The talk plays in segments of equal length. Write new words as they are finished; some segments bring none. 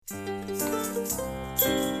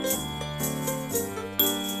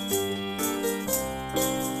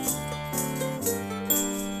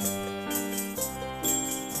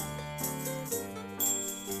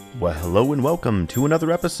hello and welcome to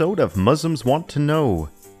another episode of Muslims Want to Know,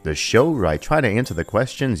 the show where I try to answer the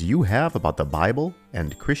questions you have about the Bible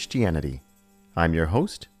and Christianity. I'm your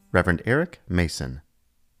host, Reverend Eric Mason.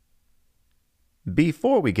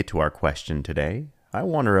 Before we get to our question today, I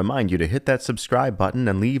want to remind you to hit that subscribe button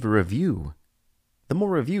and leave a review. The more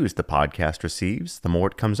reviews the podcast receives, the more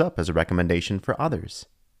it comes up as a recommendation for others.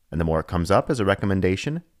 And the more it comes up as a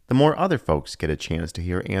recommendation, the more other folks get a chance to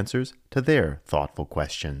hear answers to their thoughtful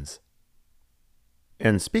questions.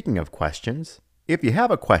 And speaking of questions, if you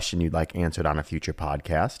have a question you'd like answered on a future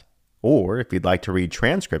podcast, or if you'd like to read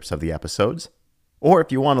transcripts of the episodes, or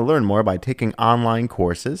if you want to learn more by taking online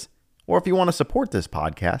courses, or if you want to support this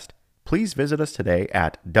podcast, please visit us today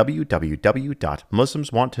at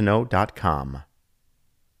www.muslimswanttoknow.com.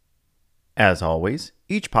 As always,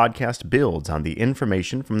 each podcast builds on the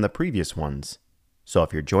information from the previous ones. So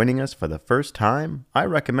if you're joining us for the first time, I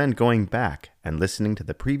recommend going back and listening to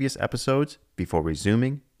the previous episodes before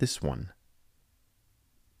resuming this one.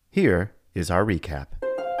 Here is our recap.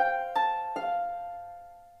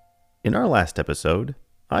 In our last episode,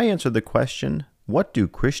 I answered the question, what do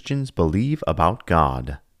Christians believe about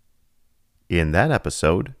God? In that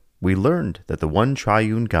episode, we learned that the one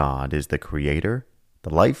triune God is the Creator,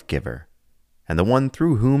 the life giver, and the one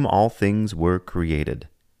through whom all things were created.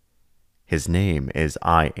 His name is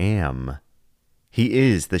I Am. He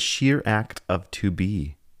is the sheer act of to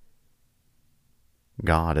be.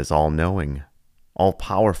 God is all-knowing,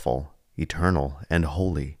 all-powerful, eternal, and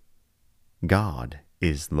holy. God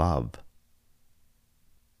is love.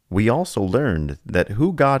 We also learned that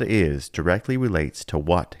who God is directly relates to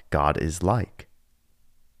what God is like.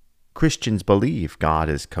 Christians believe God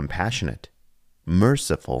is compassionate,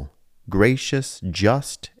 merciful, gracious,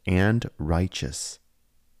 just, and righteous.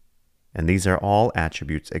 And these are all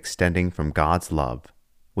attributes extending from God's love,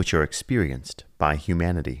 which are experienced by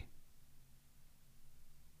humanity.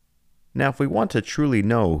 Now, if we want to truly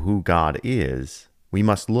know who God is, we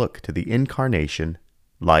must look to the incarnation,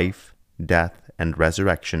 life, death, and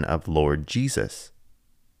resurrection of Lord Jesus.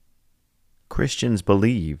 Christians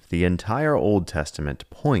believe the entire Old Testament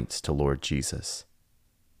points to Lord Jesus.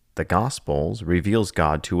 The Gospels reveals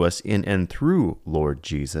God to us in and through Lord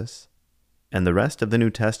Jesus. And the rest of the New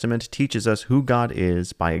Testament teaches us who God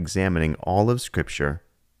is by examining all of Scripture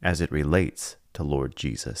as it relates to Lord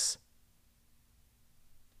Jesus.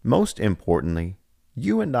 Most importantly,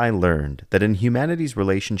 you and I learned that in humanity's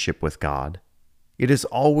relationship with God, it is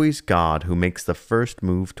always God who makes the first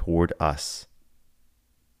move toward us.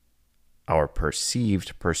 Our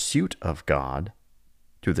perceived pursuit of God,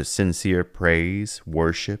 through the sincere praise,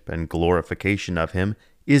 worship, and glorification of Him,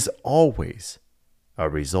 is always a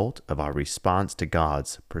result of our response to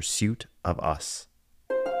God's pursuit of us.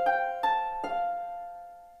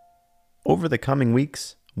 Over the coming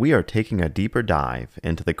weeks, we are taking a deeper dive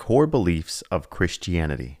into the core beliefs of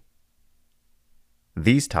Christianity.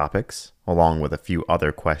 These topics, along with a few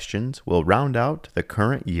other questions, will round out the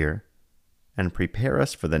current year and prepare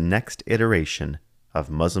us for the next iteration of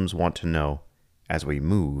Muslims Want to Know as we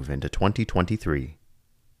move into 2023.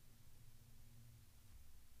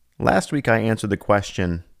 Last week I answered the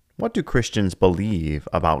question, what do Christians believe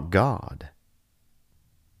about God?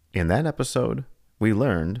 In that episode, we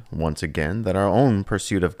learned, once again, that our own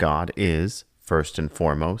pursuit of God is, first and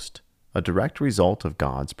foremost, a direct result of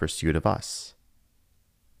God's pursuit of us.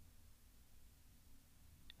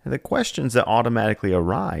 The questions that automatically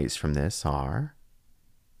arise from this are,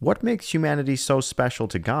 what makes humanity so special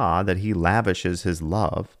to God that He lavishes His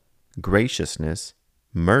love, graciousness,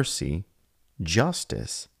 mercy,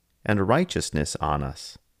 justice, and righteousness on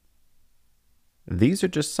us? These are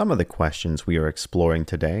just some of the questions we are exploring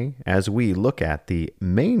today as we look at the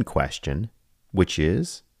main question, which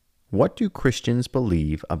is, what do Christians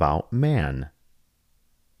believe about man?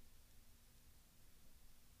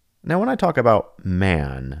 Now, when I talk about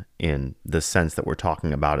man in the sense that we're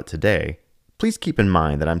talking about it today, please keep in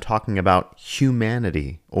mind that I'm talking about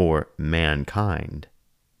humanity or mankind.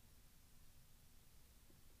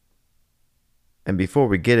 And before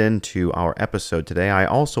we get into our episode today, I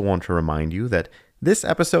also want to remind you that this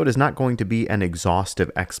episode is not going to be an exhaustive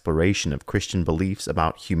exploration of Christian beliefs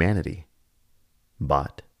about humanity.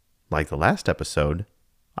 But, like the last episode,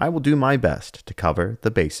 I will do my best to cover the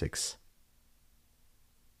basics.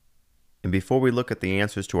 And before we look at the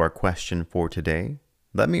answers to our question for today,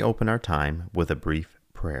 let me open our time with a brief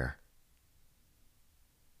prayer.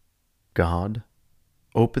 God,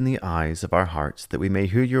 open the eyes of our hearts that we may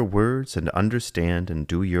hear your words and understand and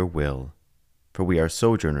do your will, for we are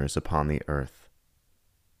sojourners upon the earth.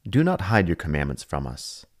 Do not hide your commandments from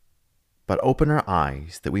us, but open our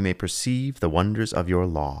eyes that we may perceive the wonders of your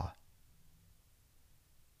law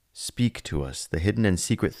Speak to us the hidden and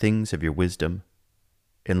secret things of your wisdom.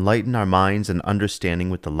 Enlighten our minds and understanding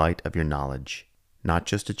with the light of your knowledge, not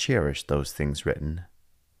just to cherish those things written,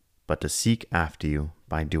 but to seek after you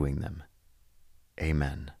by doing them.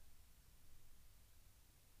 Amen.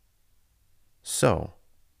 So,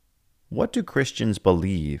 what do Christians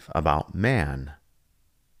believe about man?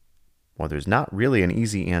 Well, there's not really an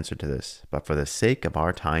easy answer to this, but for the sake of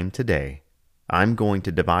our time today, I'm going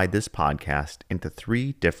to divide this podcast into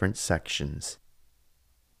 3 different sections.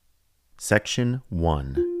 Section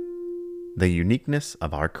 1: The uniqueness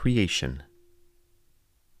of our creation.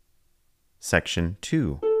 Section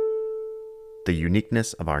 2: The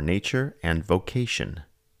uniqueness of our nature and vocation.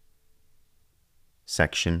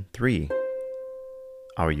 Section 3: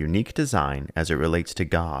 Our unique design as it relates to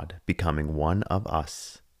God becoming one of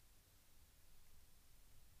us.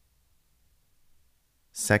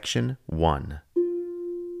 Section 1: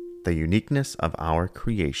 The uniqueness of our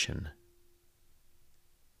creation.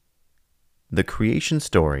 The creation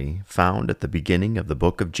story found at the beginning of the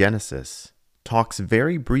book of Genesis talks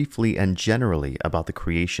very briefly and generally about the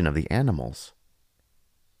creation of the animals.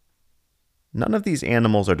 None of these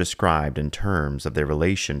animals are described in terms of their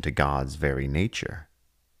relation to God's very nature.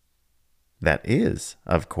 That is,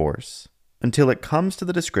 of course, until it comes to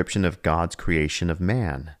the description of God's creation of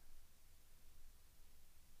man.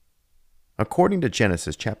 According to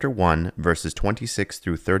Genesis chapter 1, verses 26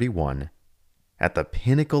 through 31, at the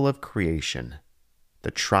pinnacle of creation, the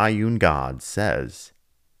triune God says,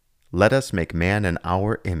 "Let us make man in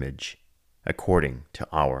our image, according to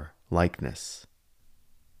our likeness."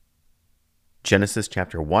 Genesis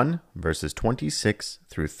chapter 1, verses 26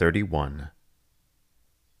 through 31.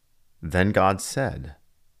 Then God said,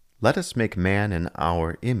 "Let us make man in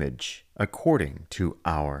our image, according to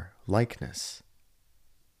our likeness.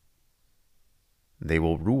 They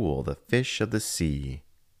will rule the fish of the sea,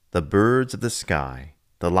 the birds of the sky,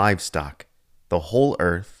 the livestock, the whole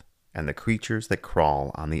earth, and the creatures that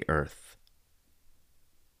crawl on the earth."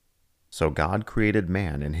 So God created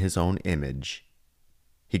man in his own image.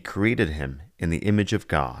 He created him in the image of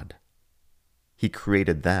God. He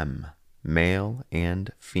created them, male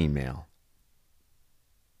and female.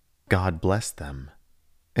 God blessed them,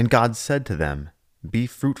 and God said to them, "Be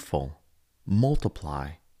fruitful,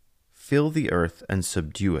 multiply, fill the earth and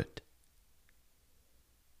subdue it.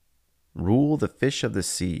 Rule the fish of the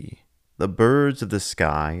sea, the birds of the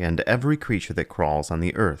sky, and every creature that crawls on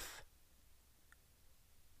the earth."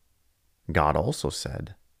 God also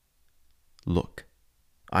said, "Look,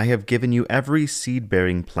 I have given you every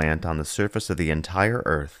seed-bearing plant on the surface of the entire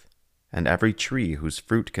earth, and every tree whose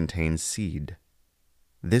fruit contains seed.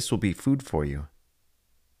 This will be food for you.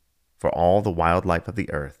 For all the wildlife of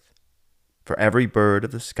the earth, for every bird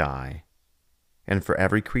of the sky, and for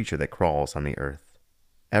every creature that crawls on the earth,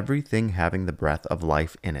 everything having the breath of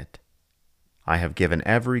life in it, I have given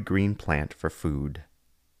every green plant for food."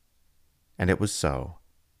 And it was so.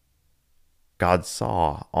 God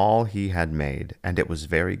saw all he had made, and it was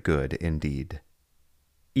very good indeed.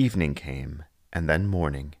 Evening came, and then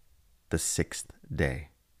morning, the 6th day.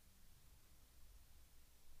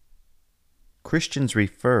 Christians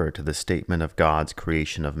refer to the statement of God's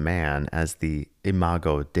creation of man as the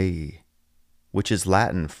Imago Dei, which is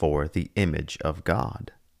Latin for the image of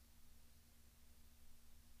God.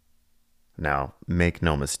 Now, make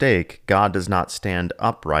no mistake, God does not stand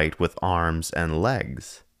upright with arms and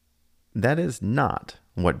legs. That is not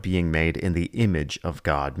what being made in the image of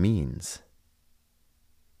God means.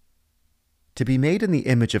 To be made in the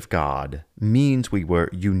image of God means we were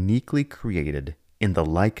uniquely created in the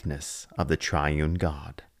likeness of the triune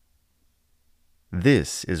God.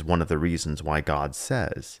 This is one of the reasons why God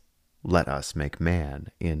says, "Let us make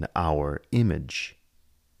man in our image."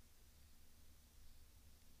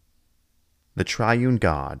 The triune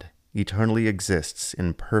God eternally exists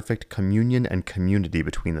in perfect communion and community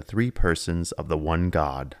between the 3 persons of the one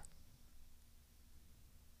God.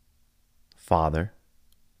 Father,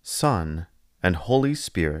 Son, and Holy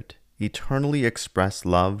Spirit eternally express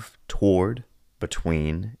love toward,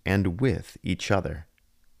 between, and with each other.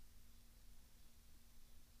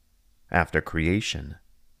 After creation,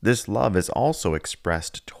 this love is also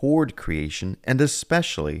expressed toward creation and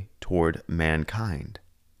especially toward mankind.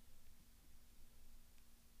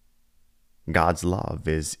 God's love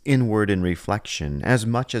is inward in reflection as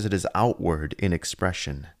much as it is outward in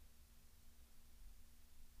expression.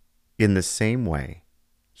 In the same way,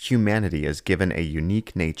 humanity is given a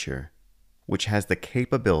unique nature, which has the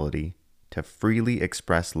capability to freely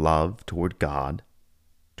express love toward God,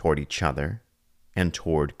 toward each other, and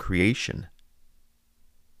toward creation.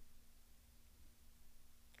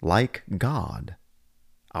 Like God,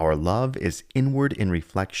 Our love is inward in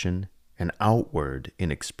reflection and outward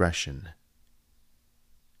in expression.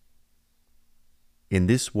 In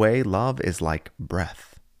this way, love is like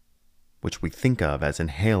breath, which we think of as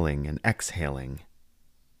inhaling and exhaling.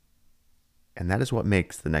 And that is what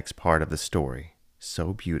makes the next part of the story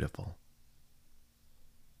so beautiful.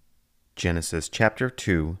 Genesis chapter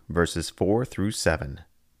 2, verses 4 through 7.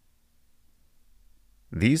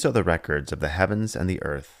 These are the records of the heavens and the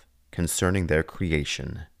earth concerning their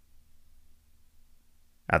creation.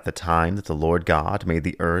 At the time that the Lord God made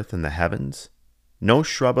the earth and the heavens, no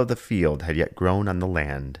shrub of the field had yet grown on the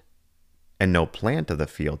land, and no plant of the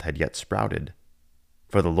field had yet sprouted,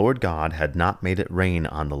 for the Lord God had not made it rain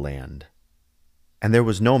on the land, and there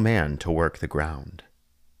was no man to work the ground.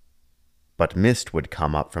 But mist would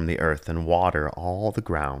come up from the earth and water all the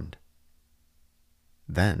ground.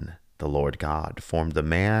 Then the Lord God formed the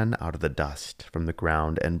man out of the dust from the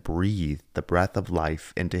ground and breathed the breath of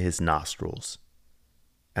life into his nostrils,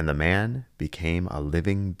 and the man became a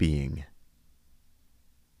living being.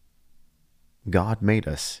 God made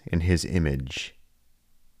us in his image,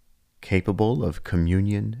 capable of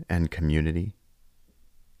communion and community,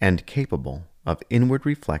 and capable of inward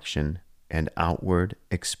reflection and outward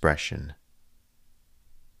expression.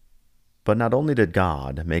 But not only did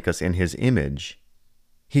God make us in his image,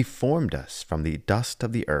 he formed us from the dust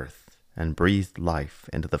of the earth and breathed life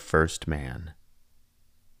into the first man.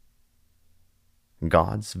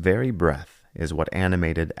 God's very breath is what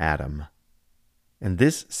animated Adam, and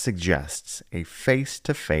this suggests a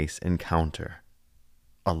face-to-face encounter,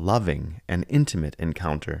 a loving and intimate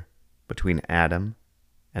encounter between Adam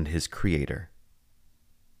and his Creator.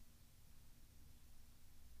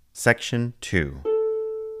 Section 2.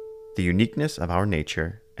 The uniqueness of our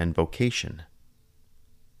nature and vocation.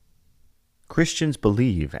 Christians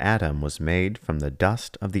believe Adam was made from the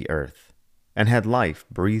dust of the earth and had life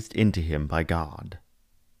breathed into him by God.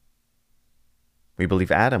 We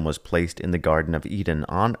believe Adam was placed in the Garden of Eden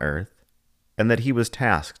on earth, and that he was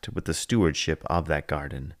tasked with the stewardship of that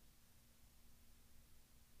garden.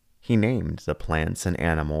 He named the plants and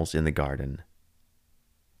animals in the garden,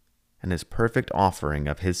 and his perfect offering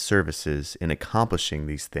of his services in accomplishing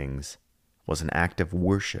these things was an act of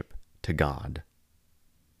worship to God.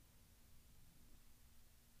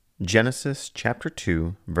 Genesis chapter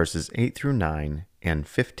 2, verses 8 through 9 and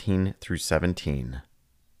 15 through 17.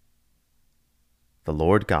 The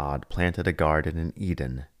Lord God planted a garden in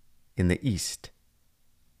Eden, in the east,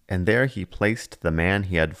 and there he placed the man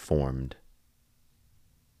he had formed.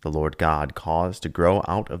 The Lord God caused to grow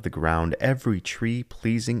out of the ground every tree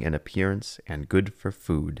pleasing in appearance and good for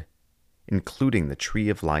food, including the tree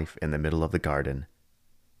of life in the middle of the garden,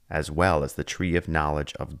 as well as the tree of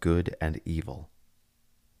knowledge of good and evil.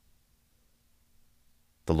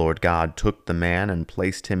 The Lord God took the man and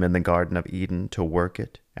placed him in the Garden of Eden to work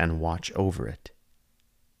it and watch over it.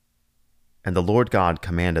 And the Lord God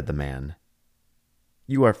commanded the man,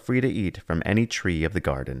 "You are free to eat from any tree of the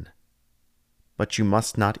garden, but you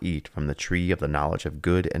must not eat from the tree of the knowledge of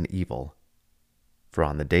good and evil, for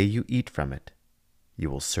on the day you eat from it, you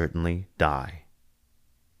will certainly die."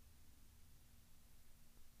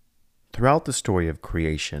 Throughout the story of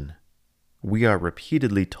creation, we are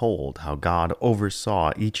repeatedly told how God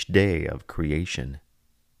oversaw each day of creation.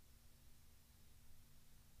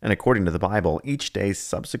 And according to the Bible, each day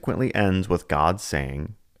subsequently ends with God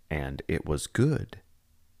saying, "And it was good."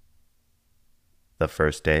 The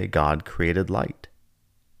first day God created light,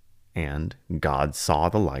 and God saw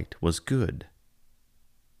the light was good.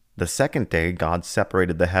 The second day God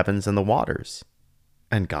separated the heavens and the waters,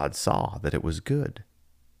 and God saw that it was good.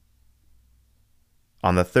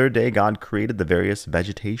 On the third day God created the various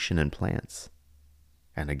vegetation and plants,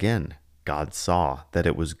 and again God saw that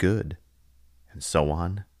it was good, and so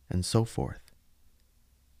on and so forth.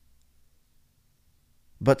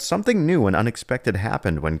 But something new and unexpected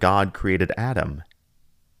happened when God created Adam.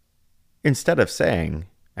 Instead of saying,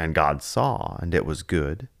 "And God saw, and it was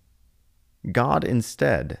good," God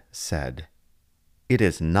instead said, "It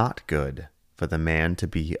is not good for the man to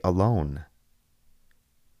be alone."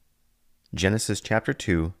 Genesis chapter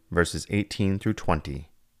 2, verses 18 through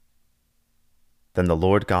 20. Then the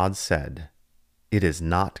Lord God said, "It is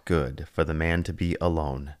not good for the man to be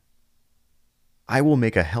alone. I will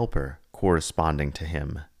make a helper corresponding to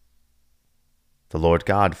him." The Lord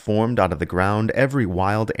God formed out of the ground every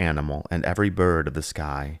wild animal and every bird of the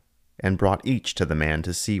sky, and brought each to the man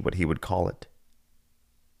to see what he would call it.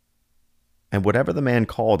 And whatever the man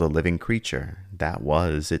called a living creature, that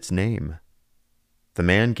was its name. The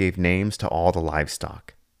man gave names to all the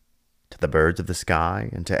livestock, to the birds of the sky,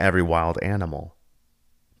 and to every wild animal.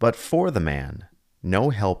 But for the man, no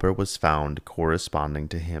helper was found corresponding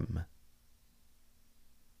to him.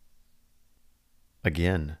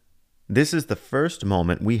 Again, this is the first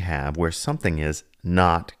moment we have where something is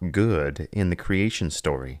not good in the creation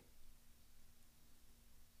story.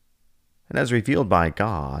 And as revealed by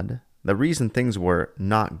God, the reason things were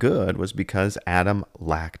not good was because Adam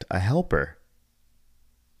lacked a helper.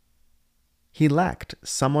 He lacked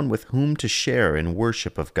someone with whom to share in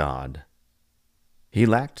worship of God. He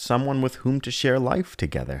lacked someone with whom to share life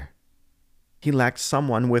together. He lacked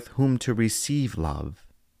someone with whom to receive love,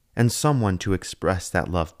 and someone to express that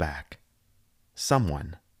love back.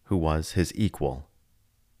 Someone who was his equal.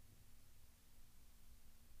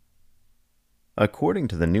 According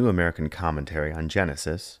to the New American Commentary on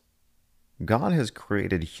Genesis, God has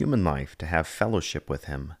created human life to have fellowship with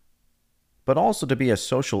Him, but also to be a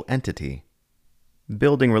social entity,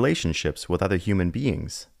 building relationships with other human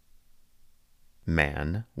beings.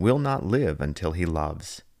 Man will not live until he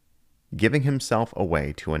loves, giving himself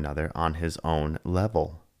away to another on his own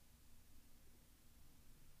level.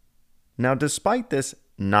 Now, despite this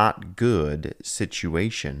not good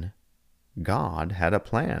situation, God had a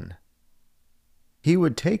plan. He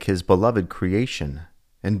would take His beloved creation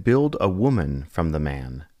and build a woman from the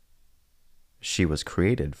man. She was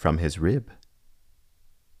created from his rib.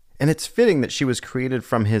 And it's fitting that she was created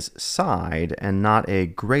from his side and not a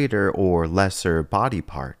greater or lesser body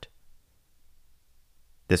part.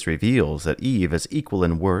 This reveals that Eve is equal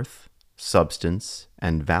in worth, substance,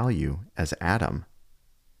 and value as Adam.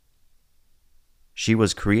 She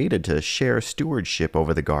was created to share stewardship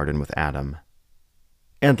over the garden with Adam.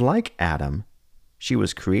 And like Adam, she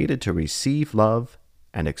was created to receive love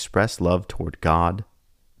and express love toward God,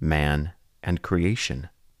 man, and creation.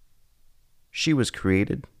 She was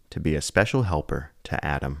created to be a special helper to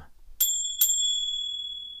Adam.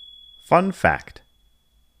 Fun fact: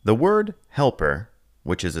 the word helper,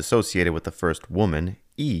 which is associated with the first woman,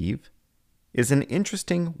 Eve, is an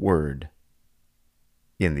interesting word.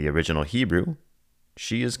 In the original Hebrew,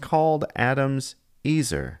 she is called Adam's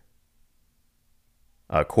Ezer.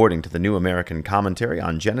 According to the New American Commentary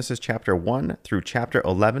on Genesis chapter 1 through chapter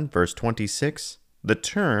 11, verse 26, the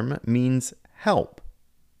term means help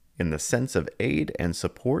in the sense of aid and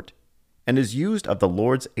support, and is used of the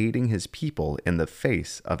Lord's aiding His people in the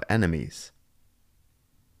face of enemies.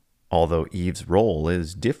 Although Eve's role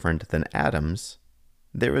is different than Adam's,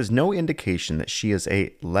 there is no indication that she is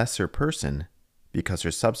a lesser person because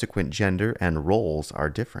her subsequent gender and roles are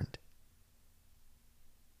different.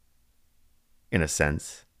 In a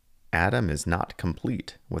sense, Adam is not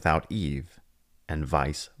complete without Eve, and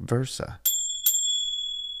vice versa.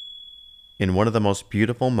 In one of the most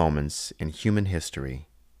beautiful moments in human history,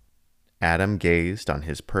 Adam gazed on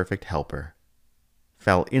his perfect helper,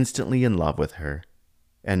 fell instantly in love with her,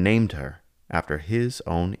 and named her after his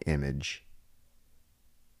own image.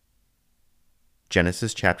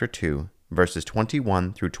 Genesis chapter 2, verses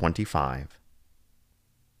 21 through 25.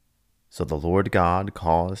 So the Lord God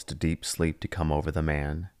caused a deep sleep to come over the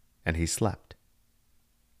man, and he slept.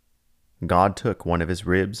 God took one of his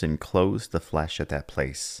ribs and closed the flesh at that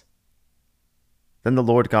place. Then the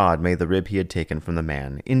Lord God made the rib he had taken from the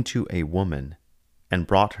man into a woman, and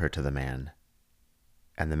brought her to the man.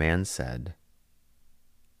 And the man said,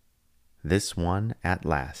 "This one at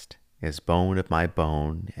last is bone of my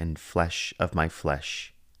bone and flesh of my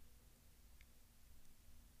flesh.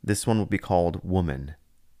 This one will be called woman,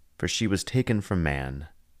 for she was taken from man.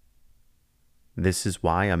 This is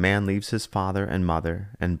why a man leaves his father and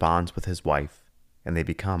mother and bonds with his wife, and they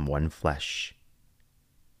become one flesh."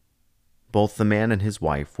 Both the man and his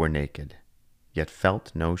wife were naked, yet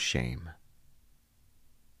felt no shame.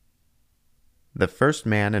 The first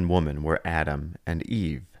man and woman were Adam and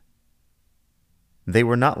Eve. They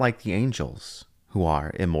were not like the angels, who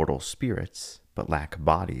are immortal spirits, but lack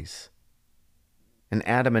bodies. And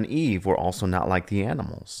Adam and Eve were also not like the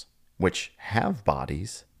animals, which have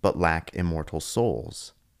bodies, but lack immortal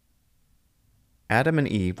souls. Adam and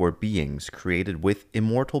Eve were beings created with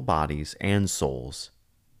immortal bodies and souls,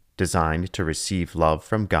 designed to receive love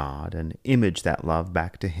from God and image that love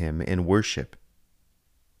back to Him in worship.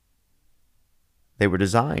 They were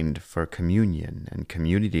designed for communion and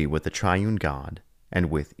community with the triune God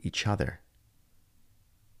and with each other.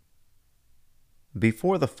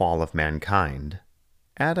 Before the fall of mankind,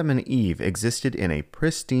 Adam and Eve existed in a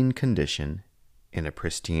pristine condition in a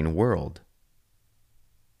pristine world,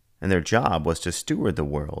 and their job was to steward the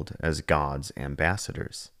world as God's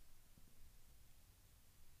ambassadors.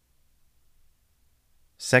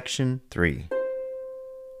 Section 3.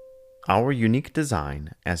 Our unique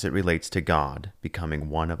design as it relates to God becoming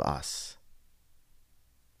one of us.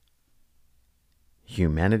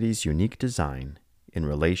 humanity's unique design in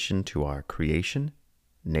relation to our creation,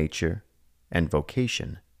 nature, and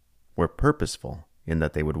vocation were purposeful in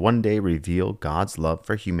that they would one day reveal God's love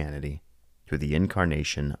for humanity through the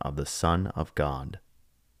incarnation of the Son of God.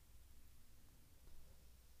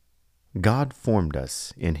 God formed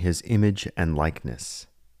us in His image and likeness.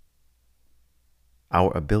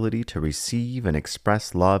 Our ability to receive and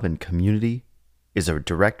express love in community is a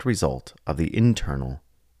direct result of the internal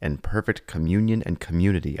and perfect communion and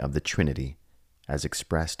community of the Trinity, as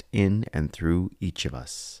expressed in and through each of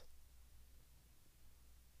us.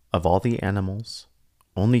 Of all the animals,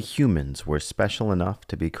 only humans were special enough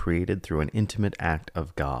to be created through an intimate act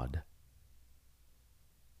of God.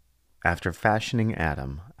 After fashioning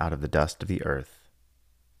Adam out of the dust of the earth,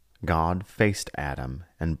 God faced Adam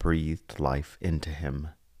and breathed life into him.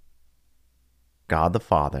 God the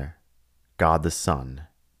Father, God the Son,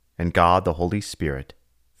 and God the Holy Spirit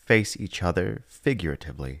face each other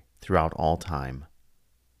figuratively throughout all time.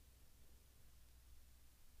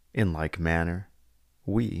 In like manner,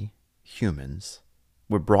 we, humans,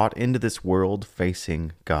 were brought into this world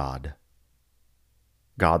facing God.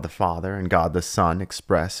 God the Father and God the Son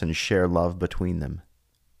express and share love between them.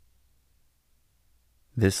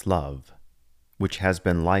 This love, which has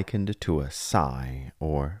been likened to a sigh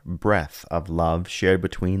or breath of love shared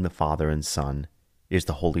between the Father and Son, is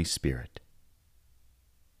the Holy Spirit.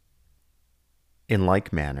 In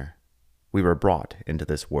like manner, we were brought into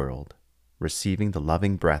this world, receiving the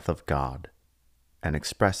loving breath of God and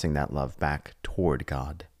expressing that love back toward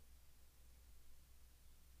God.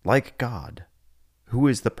 Like God, who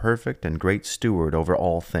is the perfect and great steward over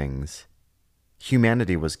all things,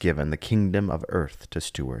 humanity was given the kingdom of earth to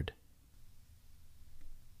steward.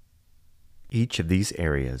 Each of these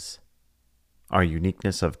areas, our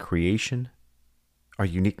uniqueness of creation, our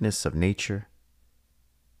uniqueness of nature,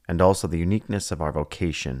 and also the uniqueness of our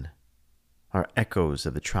vocation, are echoes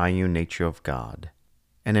of the triune nature of God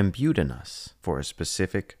and imbued in us for a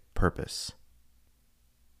specific purpose.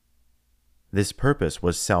 This purpose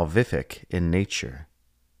was salvific in nature.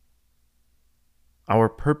 Our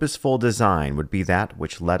purposeful design would be that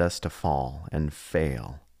which led us to fall and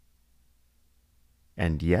fail.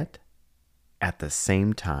 And yet, at the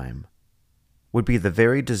same time, would be the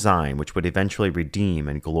very design which would eventually redeem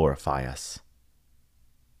and glorify us.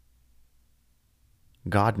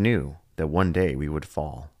 God knew that one day we would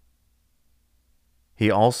fall. He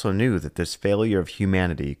also knew that this failure of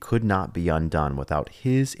humanity could not be undone without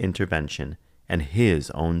His intervention and His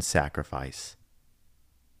own sacrifice.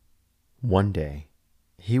 One day,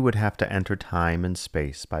 He would have to enter time and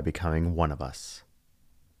space by becoming one of us.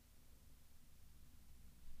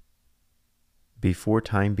 Before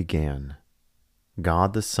time began,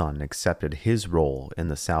 God the Son accepted His role in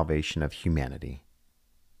the salvation of humanity.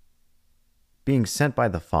 Being sent by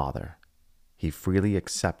the Father, He freely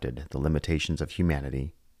accepted the limitations of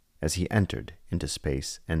humanity as He entered into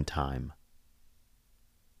space and time.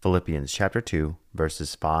 Philippians chapter 2,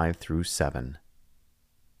 verses 5 through 7.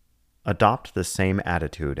 Adopt the same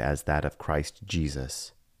attitude as that of Christ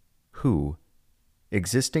Jesus, who,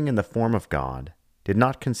 existing in the form of God, did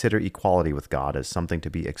not consider equality with God as something to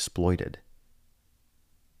be exploited.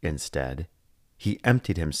 Instead, He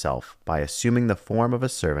emptied Himself by assuming the form of a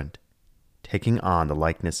servant, taking on the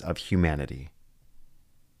likeness of humanity.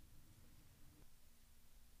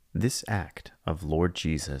 This act of Lord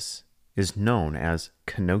Jesus is known as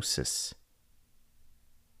kenosis.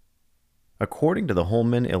 According to the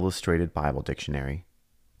Holman Illustrated Bible Dictionary,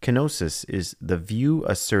 kenosis is the view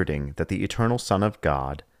asserting that the eternal Son of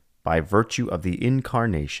God, by virtue of the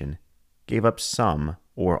incarnation, gave up some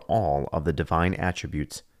or all of the divine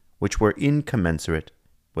attributes which were incommensurate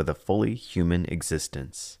with a fully human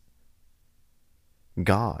existence.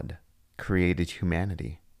 God created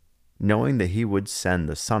humanity, knowing that He would send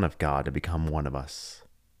the Son of God to become one of us.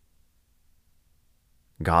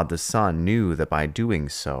 God the Son knew that by doing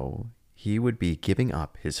so, He would be giving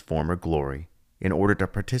up His former glory in order to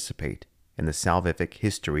participate in the salvific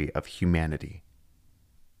history of humanity.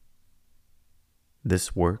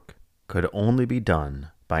 This work could only be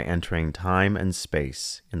done by entering time and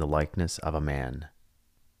space in the likeness of a man.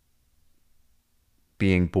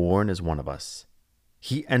 Being born as one of us,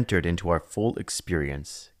 He entered into our full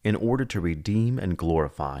experience in order to redeem and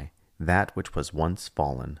glorify that which was once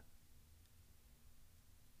fallen.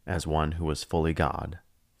 As one who was fully God,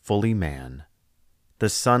 fully man, the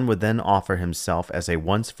Son would then offer Himself as a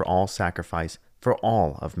once-for-all sacrifice for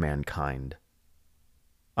all of mankind,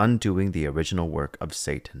 undoing the original work of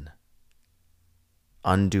Satan,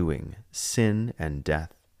 undoing sin and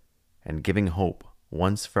death, and giving hope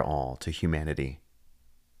once for all to humanity.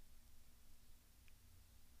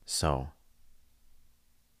 So,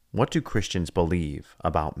 what do Christians believe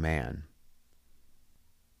about man?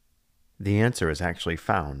 The answer is actually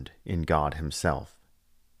found in God Himself.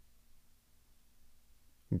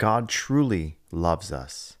 God truly loves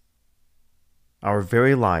us. Our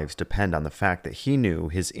very lives depend on the fact that He knew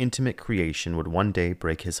His intimate creation would one day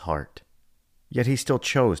break His heart, yet He still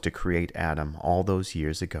chose to create Adam all those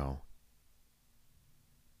years ago.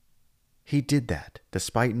 He did that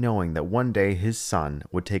despite knowing that one day His Son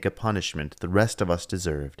would take a punishment the rest of us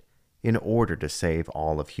deserved in order to save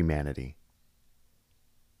all of humanity.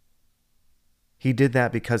 He did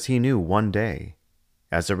that because He knew one day,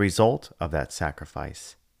 as a result of that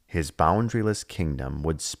sacrifice, His boundaryless kingdom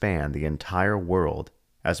would span the entire world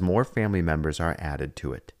as more family members are added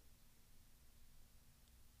to it.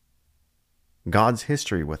 God's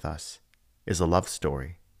history with us is a love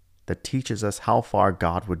story that teaches us how far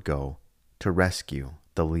God would go to rescue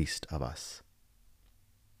the least of us.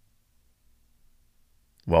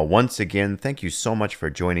 Well, once again, thank you so much for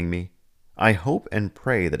joining me. I hope and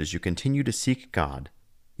pray that as you continue to seek God,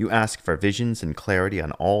 you ask for visions and clarity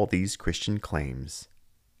on all these Christian claims.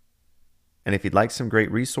 And if you'd like some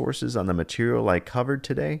great resources on the material I covered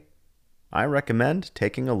today, I recommend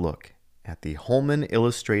taking a look at the Holman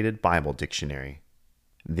Illustrated Bible Dictionary,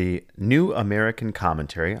 the New American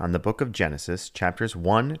Commentary on the Book of Genesis, chapters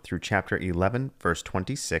 1 through chapter 11, verse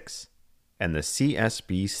 26, and the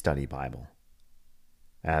CSB Study Bible.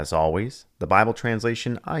 As always, the Bible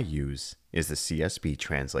translation I use is the CSB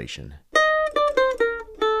translation.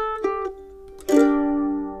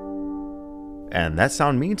 And that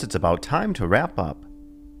sound means it's about time to wrap up.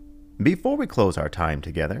 Before we close our time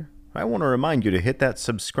together, I want to remind you to hit that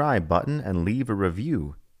subscribe button and leave a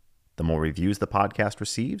review. The more reviews the podcast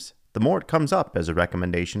receives, the more it comes up as a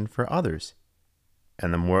recommendation for others.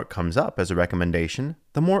 And the more it comes up as a recommendation,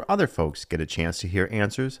 the more other folks get a chance to hear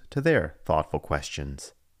answers to their thoughtful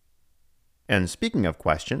questions. And speaking of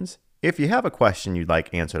questions, if you have a question you'd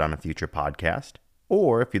like answered on a future podcast,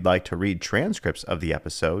 or if you'd like to read transcripts of the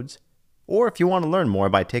episodes, or if you want to learn more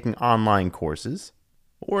by taking online courses,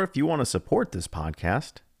 or if you want to support this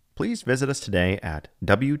podcast, please visit us today at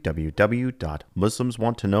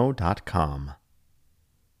www.muslimswanttoknow.com.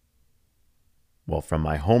 Well, from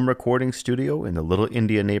my home recording studio in the Little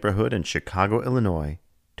India neighborhood in Chicago, Illinois,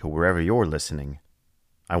 to wherever you're listening,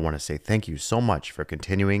 I want to say thank you so much for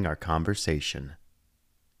continuing our conversation.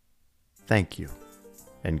 Thank you,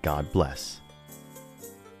 and God bless.